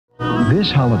This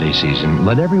holiday season,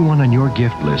 let everyone on your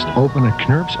gift list open a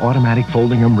Knurps automatic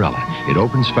folding umbrella. It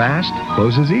opens fast,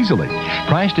 closes easily.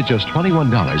 Priced at just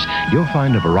 $21, you'll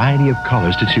find a variety of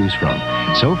colors to choose from.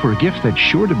 So for a gift that's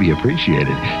sure to be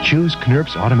appreciated, choose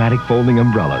Knurps automatic folding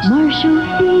umbrellas.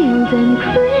 Marshall Field and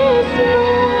Christmas.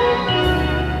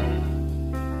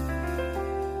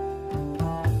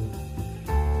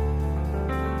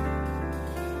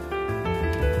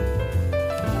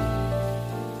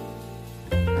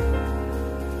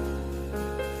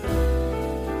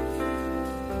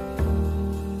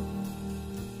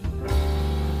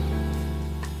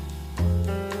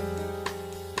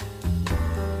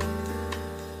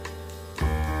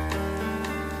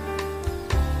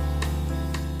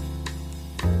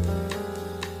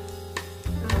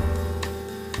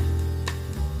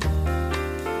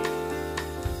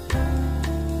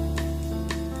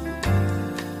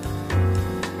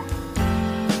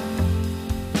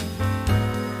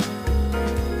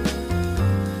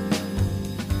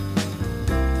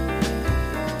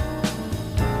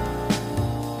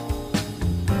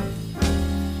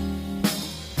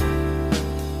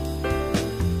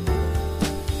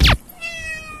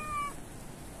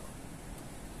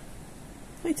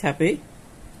 Hi, Tabby.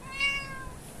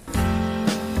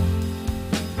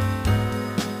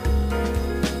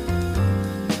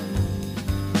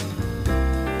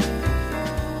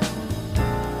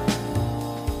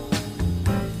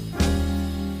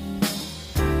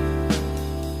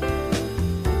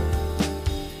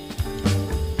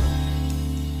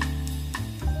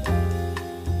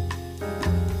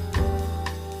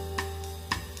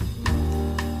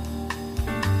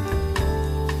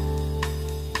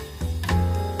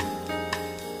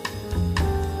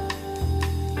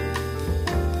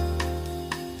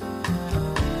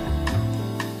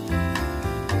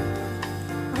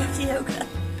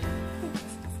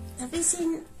 Have you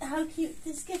seen how cute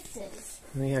this gift is?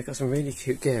 Oh, yeah, I got some really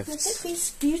cute gifts. Look at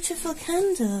these beautiful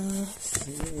candles.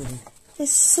 They're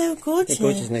so gorgeous. They're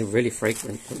gorgeous and they're really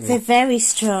fragrant. They're very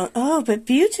strong. Oh, but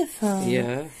beautiful.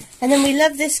 Yeah. And then we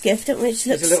love this gift, which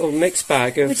looks... There's a little mixed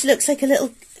bag of... Which looks like a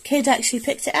little kid actually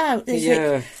picked it out. There's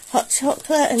like hot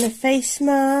chocolate and a face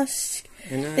mask.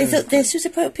 I know. They thought this was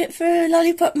appropriate for a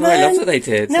lollipop man. Oh, I love that they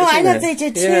did. No, I love they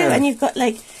did too. Yeah. And you've got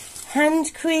like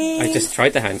hand cream. I just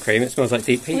tried the hand cream. It smells like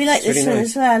deep peach. We like this really one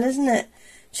nice. as well, isn't it?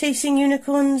 Chasing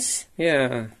unicorns.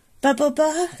 Yeah. Bubble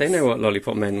bath. They know what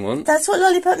lollipop men want. That's what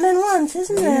lollipop men want,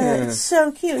 isn't it? Yeah. It's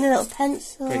so cute. And a little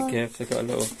pencil. Great gift. They've got a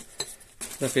little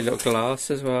lovely little glass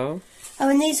as well. Oh,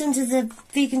 and these ones are the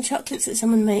vegan chocolates that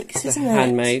someone makes, isn't it?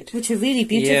 Handmade. Which are really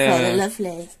beautiful. Yeah. They're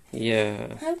lovely.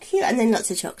 Yeah. How cute. And then lots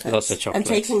of chocolates. Lots of chocolates.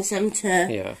 I'm taking some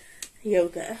to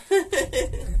yoga.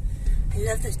 I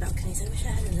love those balconies. I wish I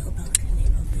had a little balcony.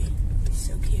 It'd be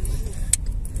so cute, wouldn't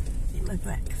it? Eat my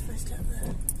breakfast up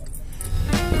there.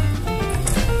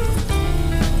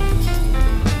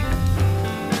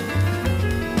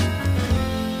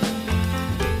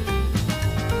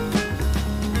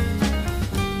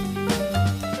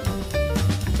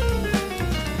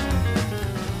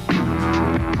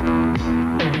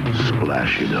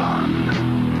 Splash it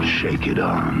on, shake it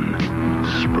on,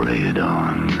 spray it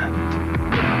on.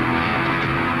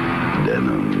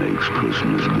 Denim makes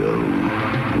Christmas go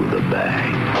with a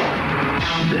bang.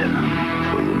 Denim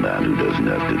for the man who doesn't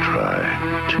have to try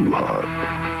too hard.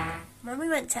 When we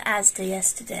went to Asda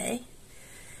yesterday,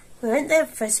 we went there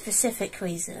for a specific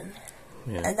reason.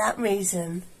 Yeah. And that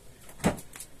reason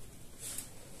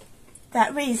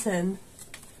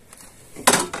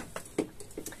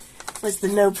was the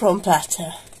no prawn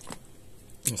platter.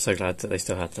 I'm so glad that they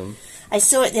still had them. I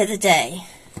saw it the other day.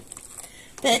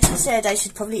 Bertie said I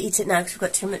should probably eat it now because we've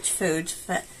got too much food.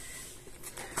 But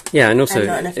Yeah, and also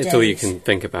not enough it's all you days. can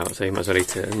think about, so you might as well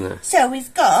eat it, isn't it? So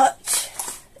we've got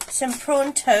some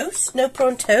prawn toast, no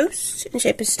prawn toast in the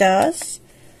shape of stars.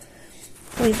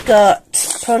 We've got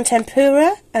prawn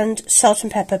tempura and salt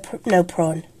and pepper, no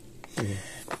prawn.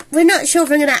 We're not sure if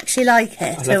we're going to actually like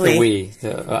it, I are love we?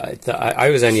 I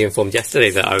was only informed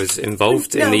yesterday that I was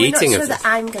involved in the eating we're not of sure this. that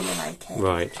I'm going to like it.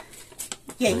 Right.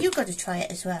 Yeah, you've got to try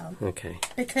it as well. Okay.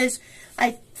 Because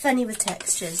I'm funny with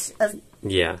textures.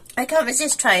 Yeah. I can't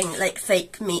resist trying like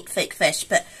fake meat, fake fish,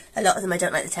 but a lot of them I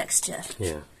don't like the texture.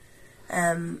 Yeah.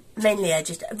 Mainly I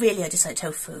just like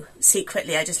tofu.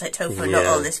 Secretly I just like tofu, not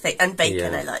all this fake. And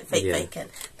bacon, I like fake bacon.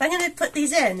 But I'm going to put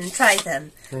these in and try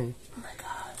them. Okay. Oh my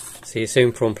god. See you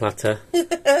soon, prawn platter.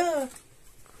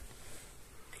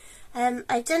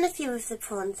 I've done a few of the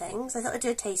prawn things. I thought I'd do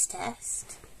a taste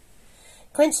test.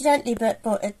 Coincidentally, but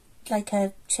bought a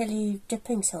chili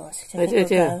dipping sauce. I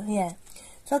did, yeah. Yeah.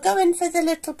 So I'll go in for the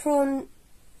little prawn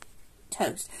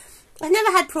toast. I've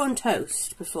never had prawn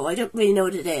toast before. I don't really know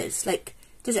what it is. Like,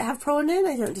 does it have prawn in?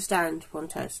 I don't understand prawn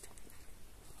toast.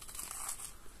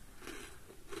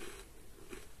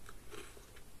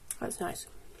 That's nice.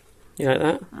 You like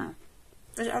that?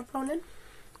 Does it have prawn in?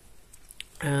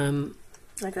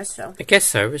 I guess so. I guess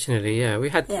so. Originally, yeah,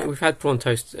 we've had prawn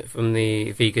toast from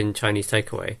the vegan Chinese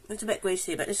takeaway. It's a bit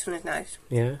greasy, but this one is nice.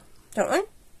 Yeah. Don't we?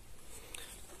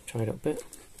 Try it up a bit.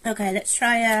 Okay, let's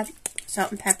try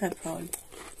salt and pepper prawn.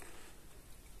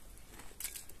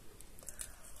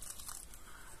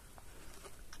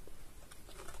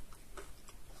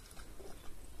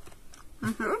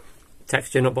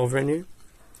 Texture not bothering you?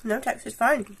 No, texture's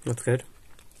fine. That's good.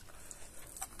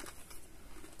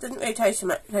 Doesn't really taste so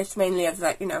much. Tastes mainly of,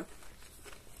 like, you know,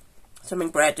 something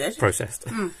breaded. Processed.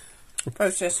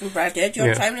 Processed and breaded. Do you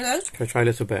want to try one of those? Can I try a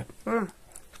little bit? It's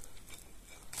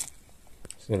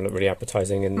going to look really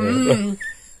appetising in there.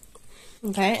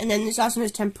 Okay, and then this last one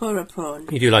is tempura prawn.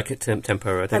 You do like it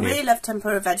tempura, don't you? I really love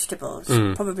tempura vegetables.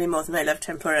 Probably more than I love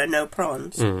tempura no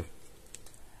prawns.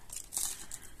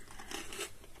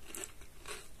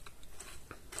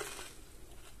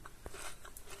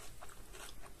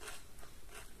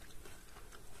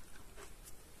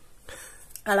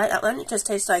 I like that one. It just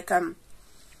tastes like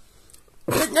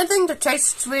there's nothing that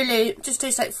tastes really. It just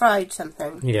tastes like fried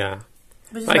something. Yeah,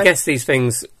 I guess these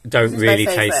things don't really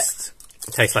taste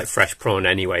like fresh prawn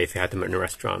anyway. If you had them in a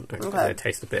restaurant, they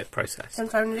taste a bit processed. Can I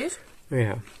try one of these?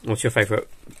 Yeah. What's your favourite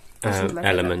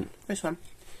element? This one.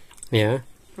 Yeah.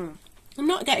 I'm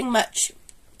not getting much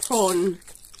prawn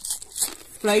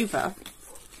flavour.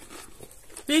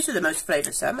 These are the most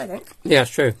flavoursome, I think. Yeah,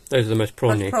 it's true. Those are the most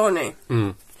prawny. Most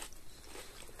prawny.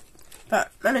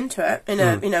 But I'm into it in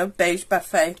a, you know, beige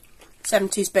buffet.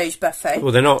 70s beige buffet.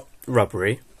 Well, they're not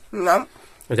rubbery. No.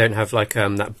 They don't have, like,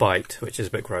 that bite, which is a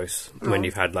bit gross, when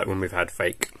you've had, like, when we've had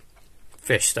fake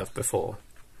fish stuff before.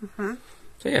 So,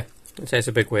 yeah, I'd say it's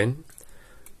a big win.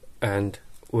 And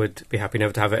would be happy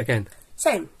never to have it again.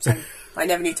 Same. I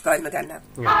never need to buy them again now.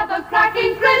 Have a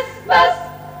cracking Christmas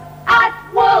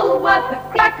at Woolworth, the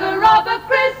cracker of a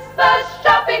Christmas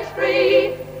shopping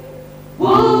spree.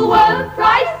 Woolworth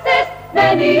prices,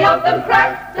 many of them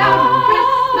cracked down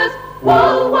Christmas.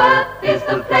 Woolworth is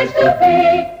the place to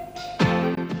be.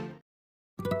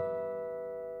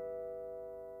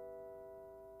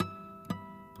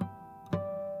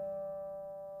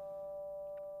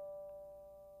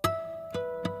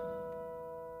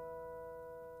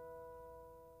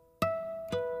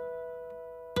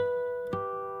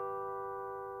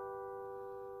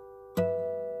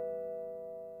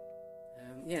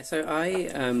 Yeah, so I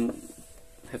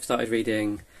have started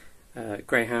reading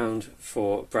Greyhound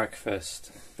for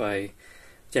Breakfast by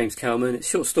James Kelman. It's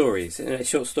short stories, and it's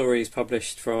short stories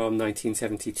published from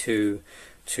 1972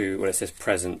 to, well, it says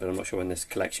present, but I'm not sure when this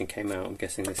collection came out. I'm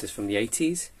guessing this is from the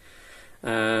 80s.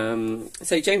 So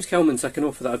James Kelman's like an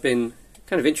author that I've been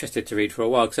kind of interested to read for a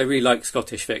while, because I really like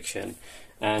Scottish fiction,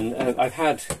 and I've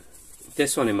had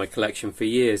this one in my collection for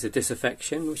years, A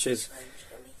Disaffection, which is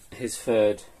his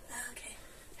third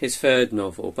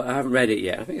novel, but I haven't read it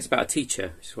yet. I think it's about a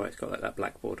teacher, which is why it's got like that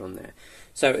blackboard on there.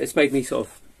 So it's made me sort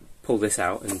of pull this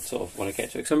out and sort of want to get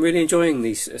to it, because I'm really enjoying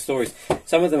these stories.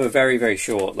 Some of them are very, very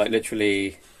short, like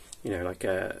literally, you know, like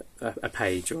a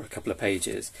page or a couple of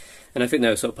pages. And I think they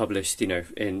were sort of published, you know,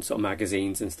 in sort of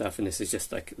magazines and stuff, and this is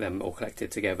just like them all collected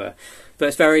together. But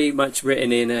it's very much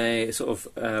written in a sort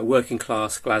of working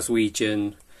class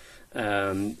Glaswegian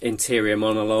interior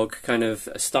monologue kind of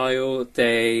style.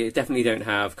 They definitely don't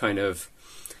have kind of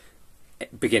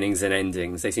beginnings and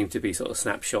endings. They seem to be sort of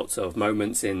snapshots of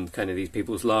moments in kind of these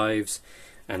people's lives,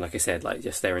 and like I said, like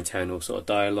just their internal sort of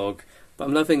dialogue. But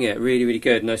I'm loving it, really, really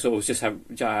good. And I sort of was just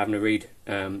having a read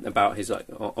about his, like,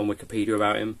 on Wikipedia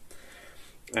about him,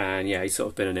 and yeah, he's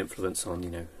sort of been an influence on, you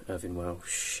know, Irvine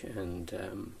Welsh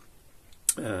and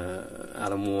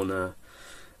Alan Warner.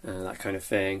 That kind of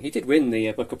thing. He did win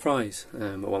the Booker Prize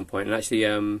at one point, and actually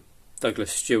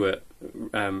Douglas Stewart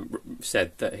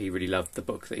said that he really loved the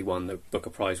book that he won the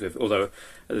Booker Prize with, although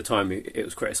at the time it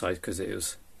was criticised because it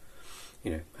was,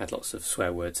 you know, had lots of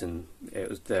swear words, and it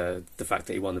was the fact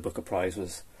that he won the Booker Prize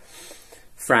was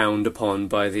frowned upon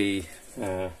by the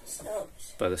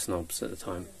snobs at the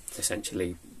time.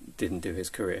 Essentially didn't do his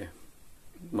career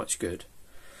much good.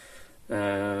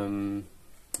 But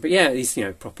yeah, he's, you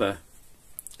know, proper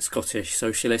Scottish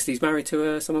socialist. He's married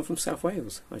to someone from South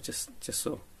Wales. I just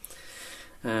saw.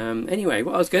 Anyway,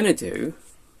 what I was going to do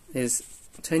is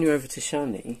turn you over to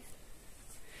Shani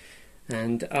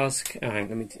and ask. Let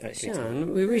me actually.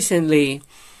 Shan, we recently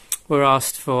were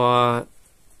asked for our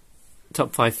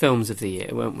top 5 films of the year,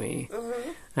 weren't we?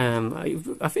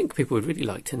 I think people would really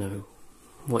like to know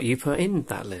what you put in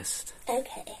that list.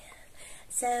 Okay.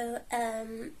 So,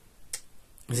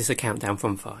 Is this a countdown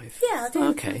from 5? yeah, I'll do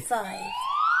Okay. from 5.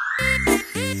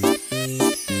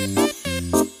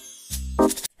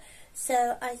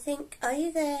 So, I think, Are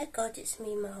You There, God, It's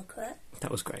Me, Margaret?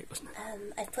 That was great, wasn't it?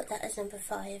 I put that as number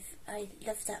 5. I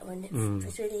loved that one. It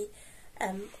was really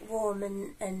warm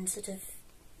and sort of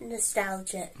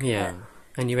nostalgic. Yeah.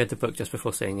 And you read the book just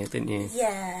before seeing it, didn't you?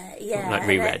 Yeah. Like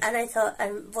reread. And I thought,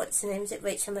 what's her name? Is it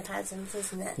Rachel McAdams,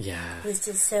 isn't it? Yeah. It was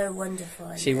just so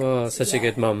wonderful. She was such a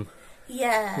good mum.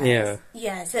 Yeah. Yeah.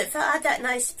 Yeah, so it had that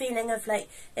nice feeling of like,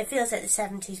 it feels like the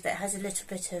 70s, but it has a little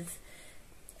bit of,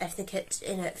 I think it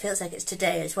feels like it's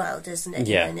today as well, doesn't it?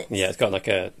 Yeah, it's got like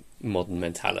a modern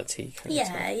mentality. Kind of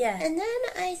stuff. Yeah. And then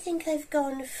I think I've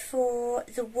gone for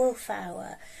The Wolf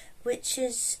Hour, which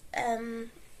is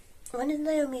one of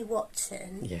Naomi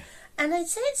Watson. Yeah. And I'd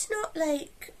say it's not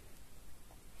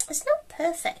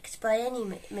perfect by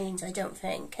any means, I don't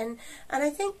think. And I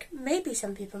think maybe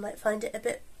some people might find it a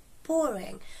bit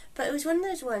boring, but it was one of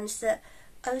those ones that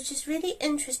I was just really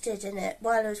interested in it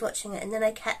while I was watching it, and then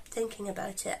I kept thinking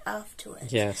about it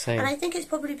afterwards. Yeah, same. And I think it's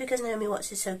probably because Naomi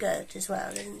Watts is so good as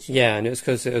well, isn't she? Yeah, and it was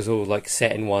because it was all like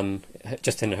set in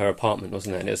just in her apartment,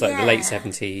 wasn't it? And it was like the late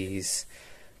 70s,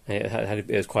 and it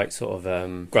was quite sort of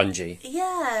grungy.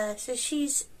 Yeah, so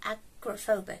she's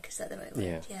agoraphobic, is that the right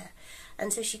word? Yeah.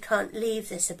 And so she can't leave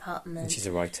this apartment. And she's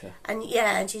a writer.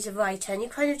 And she's a writer, and you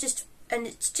kind of just, and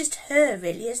it's just her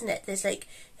really, isn't it? There's like,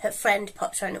 her friend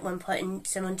pops around at one point and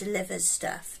someone delivers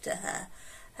stuff to her.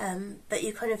 But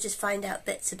you kind of just find out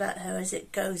bits about her as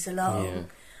it goes along. Yeah.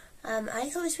 I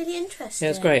thought it was really interesting. Yeah,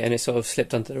 it's great, and it sort of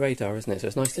slipped under the radar, isn't it? So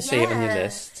it's nice to see it on your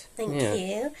list. Thank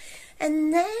you.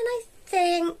 And then I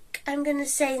think I'm going to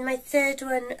say my third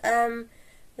one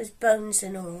was Bones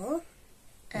and All,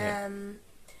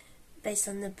 based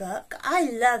on the book. I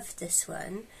loved this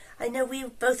one. I know we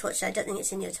both watched it. I don't think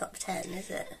it's in your top 10, is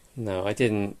it? No, I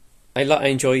didn't. I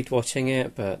enjoyed watching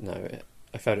it, but no,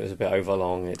 I felt it was a bit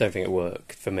overlong. I don't think it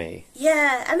worked for me.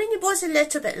 Yeah, I mean it was a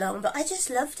little bit long, but I just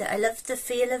loved it. I loved the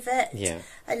feel of it. Yeah.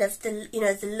 I loved the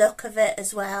the look of it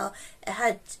as well. It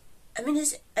had, I think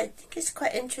it's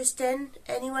quite interesting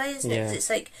anyway, isn't it? 'Cause it's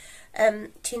like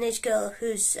teenage girl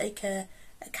who's like a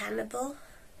cannibal.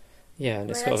 Yeah, and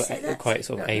it's quite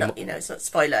sort of amoral. It's not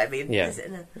spoiler. I mean, yeah, is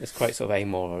it? No. It's quite sort of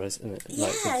amoral, isn't it? Yeah,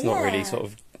 it's not really sort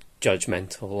of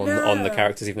judgmental on the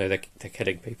characters, even though they're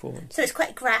killing people. So it's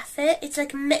quite graphic. It's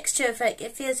like a mixture of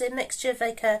it feels a mixture of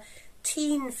like a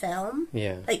teen film,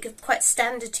 like a quite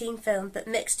standard teen film, but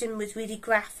mixed in with really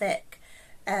graphic,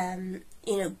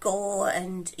 gore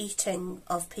and eating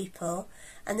of people,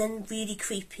 and then really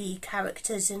creepy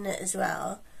characters in it as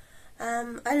well.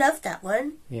 I loved that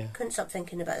one. Yeah, couldn't stop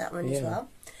thinking about that one as well.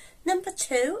 Number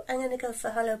 2, I'm going to go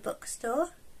for Hello Bookstore.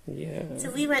 Yeah.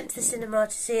 So we went to the cinema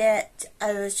to see it.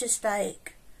 I was just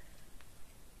like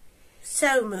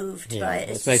so moved by it.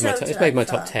 It's made my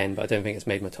top 10, but I don't think it's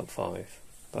made my top 5.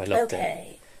 But I loved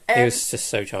it. It was just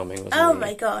so charming, wasn't it? Oh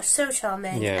my gosh, so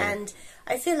charming. Yeah. And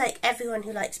I feel like everyone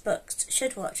who likes books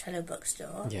should watch Hello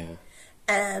Bookstore. Yeah.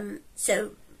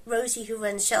 So Rosie, who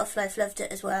runs Shelf Life, loved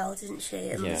it as well, didn't she?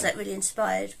 And was like really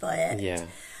inspired by it. Yeah.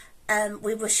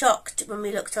 We were shocked when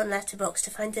we looked on Letterboxd to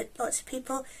find that lots of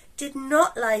people did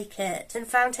not like it and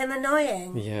found him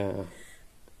annoying. Yeah.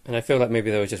 And I feel like maybe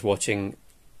they were just watching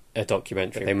a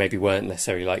documentary. They maybe weren't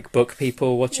necessarily like book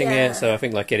people watching it, so I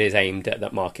think like it is aimed at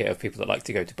that market of people that like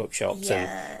to go to bookshops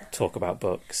and talk about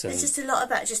books. And it's just a lot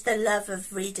about just the love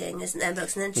of reading, isn't there,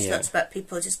 books, and then just lots about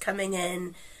people just coming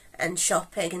in and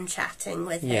shopping and chatting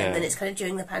with him, and it's kind of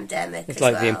during the pandemic. It's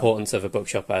like the importance of a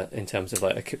bookshop in terms of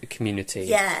like a community.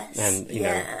 Yes. And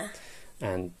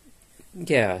and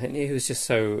he was just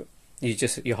so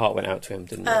your heart went out to him,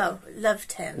 didn't it? Oh,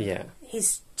 loved him. Yeah.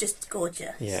 He's just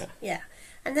gorgeous. Yeah. Yeah.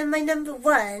 And then my number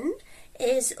 1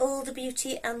 is All the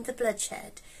Beauty and the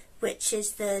Bloodshed, which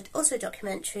is also a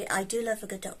documentary. I do love a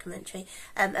good documentary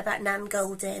about Nan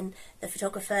Goldin, the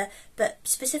photographer, but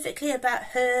specifically about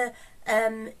her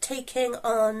taking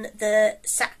on the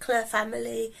Sackler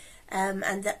family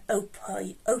and the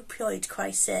opioid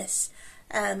crisis,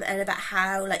 and about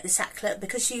how like the Sackler,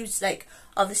 because she was like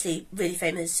obviously really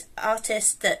famous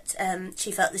artist, that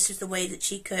she felt this was the way that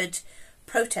she could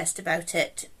protest about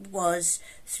it, was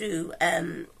through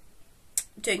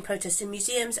doing protests in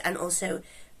museums and also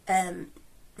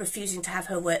refusing to have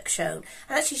her work shown.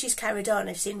 And actually she's carried on.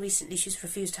 I've seen recently she's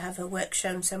refused to have her work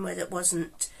shown somewhere that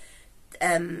wasn't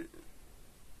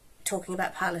talking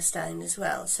about Palestine as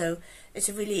well. So it's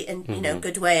a really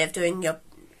good way of doing your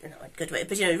good way,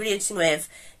 but really interesting way of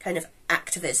kind of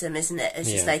activism, isn't it?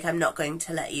 It's just like, I'm not going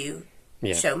to let you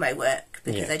show my work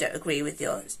because Yeah. I don't agree with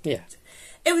yours. Yeah.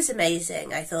 It was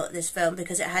amazing, I thought, this film,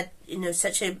 because it had,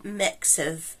 such a mix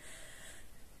of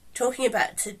talking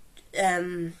about,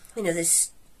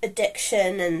 this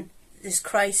addiction and this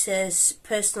crisis,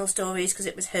 personal stories, because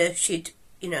it was her, she'd,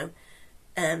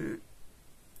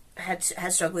 had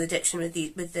struggled with addiction with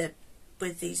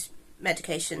these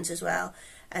medications as well,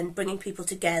 and bringing people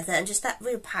together, and just that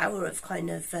real power of kind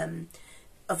of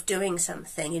doing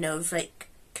something, of like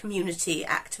community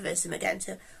activism again,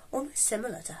 to almost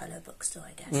similar to Hello Bookstore,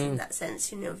 I guess, in that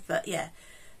sense, but yeah,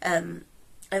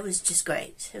 it was just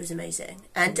great. It was amazing.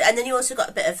 And then you also got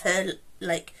a bit of her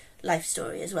like life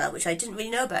story as well, which I didn't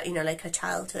really know about, like her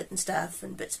childhood and stuff,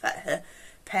 and bits about her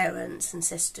parents and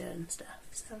sister and stuff.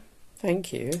 So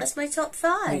Thank you. that's my top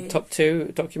 5. And top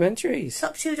 2 documentaries.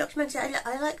 Top 2 documentaries.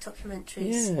 I like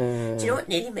documentaries. Yeah. Do you know what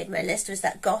nearly made my list was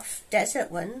that Gough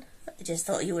Desert one? I just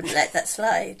thought you wouldn't let that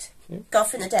slide. Yeah.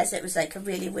 Gough in the Desert was like a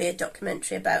really weird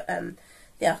documentary about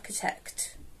the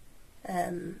architect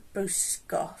Bruce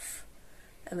Gough,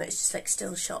 and it's just like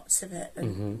still shots of it,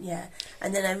 and yeah.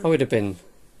 And then I would have been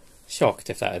shocked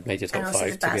if that had made your top and also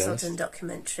 5. the To be Basildon honest.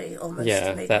 documentary almost.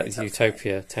 Yeah, made my that top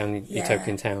Utopia Yeah.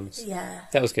 Utopian Towns. 5. Yeah.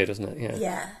 That was good, wasn't it? Yeah.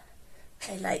 Yeah.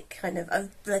 I like I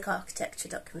like architecture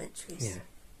documentaries. Yeah.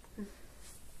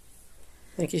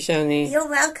 Thank you, Shani. You're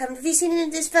welcome. Have you seen any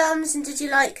of these films, and did you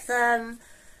like them?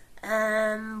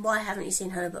 Why haven't you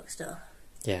seen Hello Bookstore?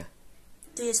 Yeah.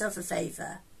 Do yourself a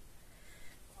favour.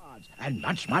 And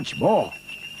much, much more.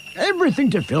 Everything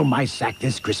to fill my sack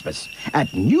this Christmas.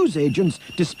 At newsagents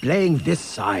displaying this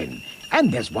sign.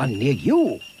 And there's one near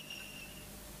you.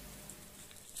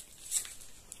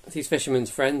 These Fisherman's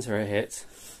Friends are a hit.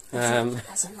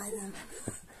 Doesn't like them.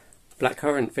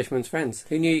 Blackcurrant, Fisherman's Friends.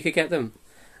 Who knew you could get them?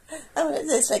 Oh,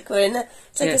 it's like we're in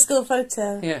it's like Yeah. a school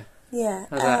photo. Yeah. Yeah.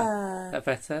 How's that? That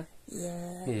better?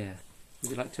 Yeah. Yeah.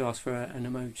 Would you like to ask for an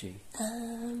emoji?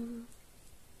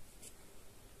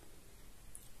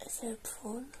 Is there a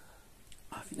prawn?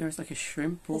 I think there is like a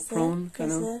shrimp or Is there? prawn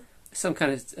kind Is of. there? Some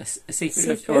kind of a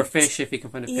seafood, Seafood. or a fish if you can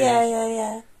find a fish.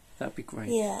 Yeah. That'd be great.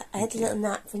 Yeah. I had a little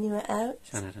nap when you were out.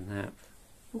 Shan had a nap.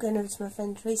 I'm going over to my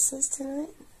friend Teresa's tonight.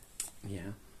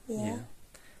 Yeah. Yeah.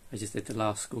 I just did the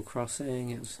last school crossing.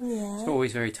 It's Yeah.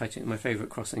 always very touching. My favourite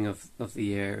crossing of the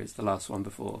year is the last one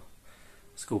before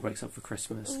school breaks up for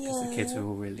Christmas, because the kids Yeah. are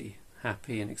all really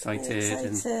happy and excited. Excited.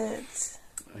 And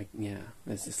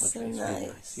it's just It's lovely. so It's really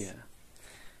nice. nice. Yeah.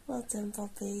 Well done,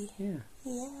 Bobby. Yeah.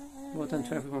 Yeah. Well done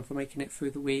to everyone for making it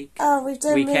through the week. Oh, we've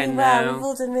done really Weekend well. now. We've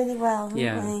all done really well, haven't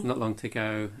Yeah, we? not long to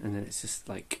go, and then it's just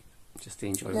the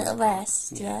enjoyment. Little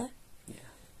rest, yeah.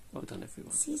 Well done,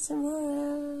 everyone. See you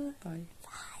tomorrow. Bye.